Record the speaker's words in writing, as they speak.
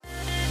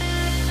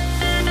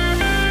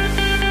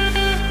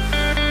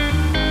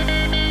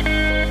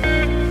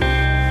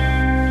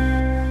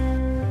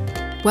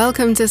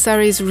Welcome to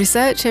Surrey's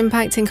Research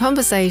Impact in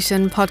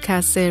Conversation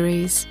podcast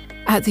series.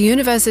 At the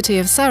University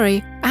of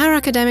Surrey, our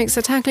academics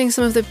are tackling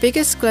some of the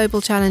biggest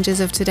global challenges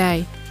of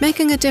today,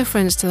 making a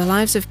difference to the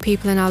lives of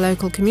people in our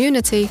local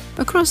community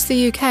across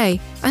the UK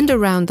and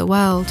around the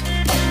world.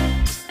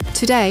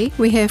 Today,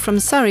 we hear from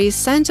Surrey's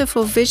Centre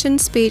for Vision,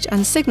 Speech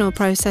and Signal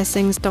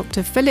Processing's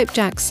Dr. Philip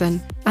Jackson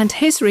and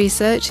his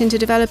research into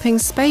developing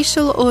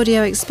spatial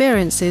audio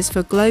experiences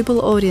for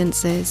global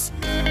audiences.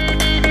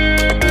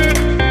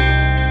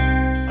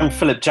 I'm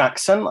Philip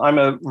Jackson. I'm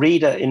a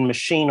reader in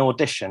machine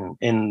audition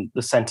in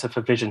the Centre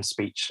for Vision,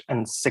 Speech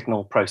and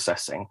Signal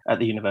Processing at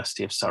the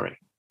University of Surrey.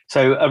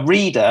 So a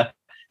reader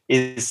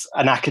is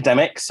an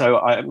academic, so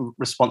I'm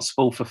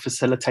responsible for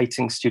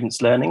facilitating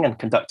students' learning and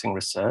conducting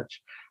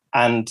research.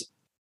 And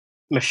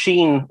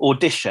machine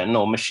audition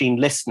or machine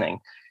listening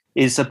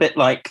is a bit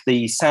like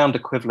the sound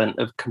equivalent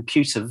of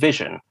computer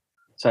vision.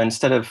 So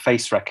instead of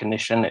face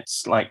recognition,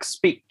 it's like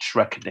speech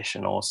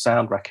recognition or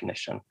sound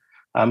recognition.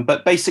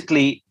 But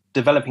basically,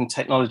 developing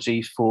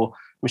technology for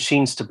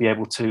machines to be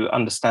able to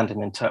understand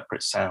and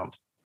interpret sound.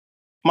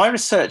 My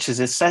research is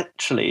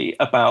essentially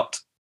about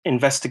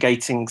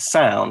investigating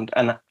sound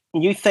and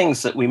new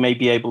things that we may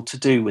be able to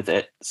do with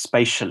it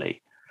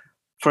spatially.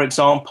 For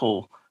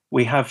example,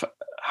 we have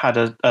had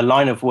a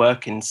line of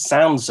work in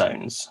sound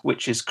zones,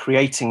 which is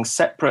creating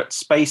separate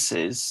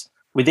spaces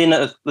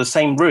within the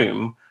same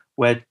room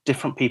where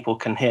different people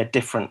can hear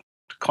different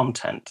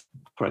content,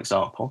 for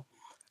example.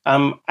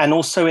 And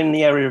also in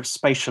the area of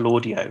spatial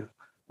audio,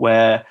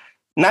 where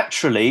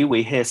naturally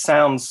we hear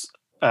sounds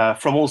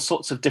from all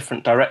sorts of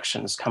different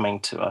directions coming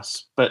to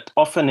us, but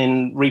often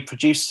in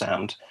reproduced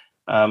sound,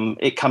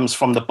 it comes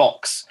from the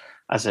box,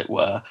 as it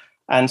were.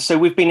 And so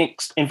we've been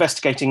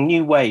investigating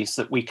new ways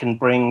that we can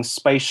bring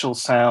spatial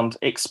sound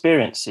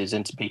experiences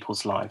into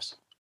people's lives.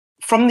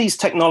 From these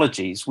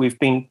technologies, we've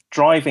been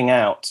driving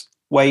out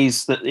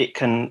ways that it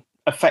can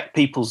affect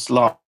people's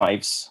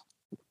lives,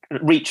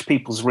 reach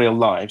people's real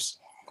lives.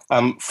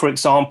 For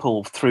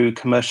example, through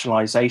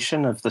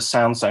commercialization of the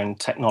SoundZone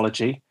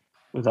technology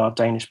with our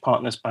Danish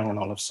partners, Bang &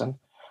 Olufsen,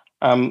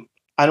 and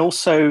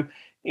also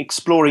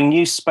exploring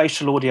new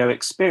spatial audio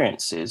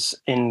experiences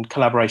in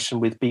collaboration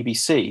with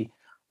BBC.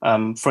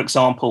 For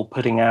example,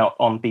 putting out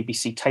on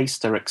BBC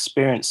Taster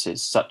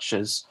experiences such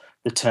as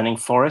The Turning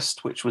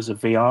Forest, which was a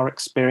VR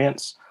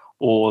experience,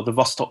 or the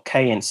Vostok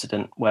K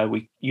incident, where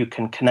you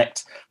can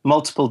connect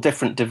multiple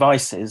different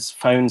devices,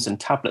 phones and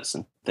tablets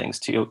and things,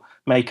 to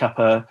make up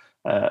a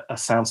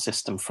sound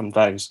system from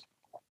those.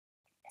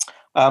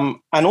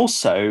 And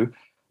also,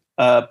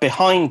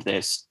 behind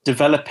this,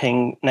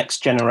 developing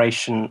next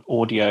generation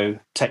audio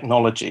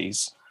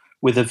technologies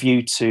with a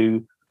view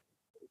to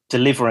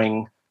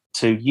delivering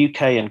to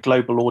UK and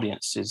global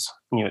audiences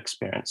new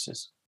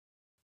experiences.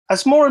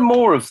 As more and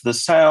more of the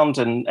sound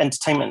and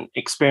entertainment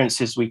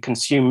experiences we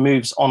consume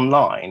moves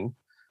online,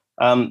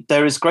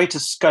 there is greater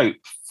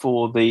scope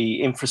for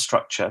the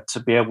infrastructure to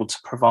be able to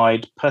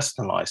provide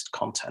personalized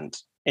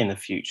content in the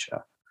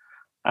future.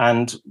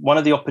 And one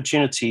of the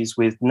opportunities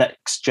with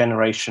next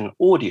generation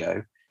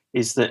audio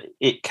is that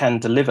it can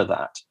deliver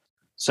that.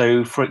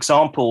 So, for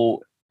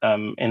example,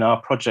 in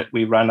our project,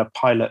 we ran a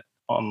pilot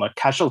on a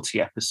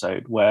casualty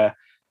episode where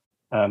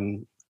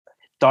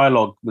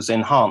dialogue was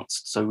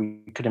enhanced so we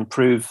could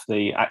improve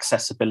the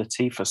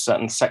accessibility for a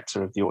certain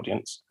sector of the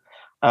audience.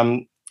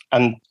 And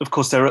of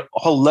course, there are a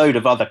whole load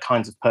of other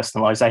kinds of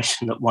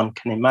personalization that one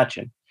can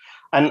imagine.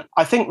 And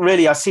I think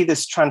really I see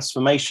this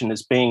transformation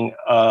as being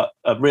a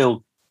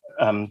real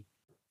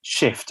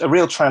shift, a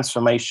real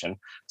transformation,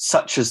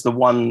 such as the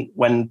one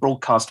when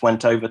broadcast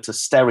went over to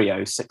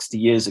stereo 60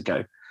 years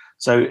ago.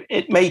 So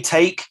it may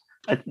take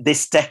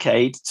this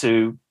decade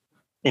to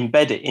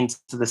embed it into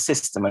the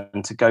system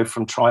and to go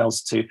from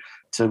trials to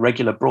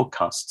regular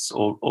broadcasts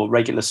or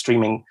regular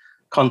streaming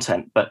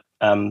content. But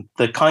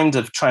the kind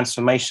of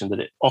transformation that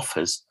it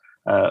offers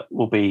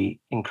will be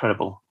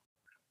incredible.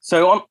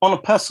 So on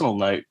a personal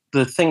note,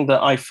 the thing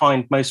that I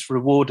find most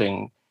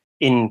rewarding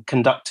in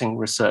conducting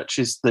research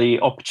is the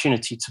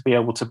opportunity to be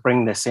able to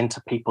bring this into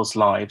people's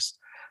lives.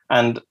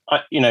 And,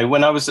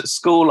 when I was at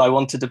school, I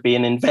wanted to be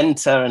an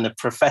inventor and a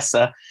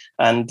professor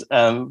and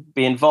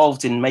be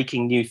involved in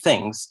making new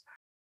things.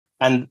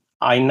 And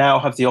I now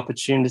have the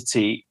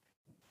opportunity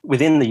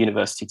within the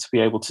university to be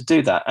able to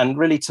do that and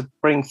really to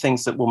bring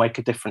things that will make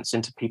a difference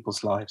into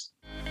people's lives.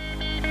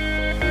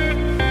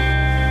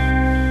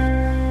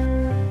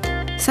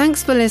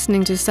 Thanks for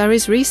listening to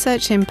Surrey's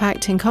Research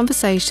Impact in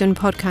Conversation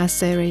podcast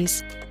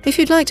series. If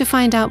you'd like to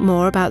find out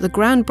more about the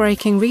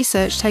groundbreaking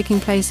research taking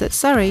place at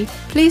Surrey,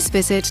 please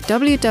visit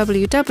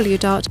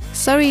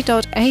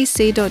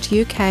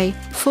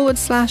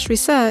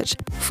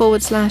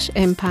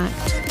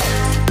www.surrey.ac.uk/research/impact.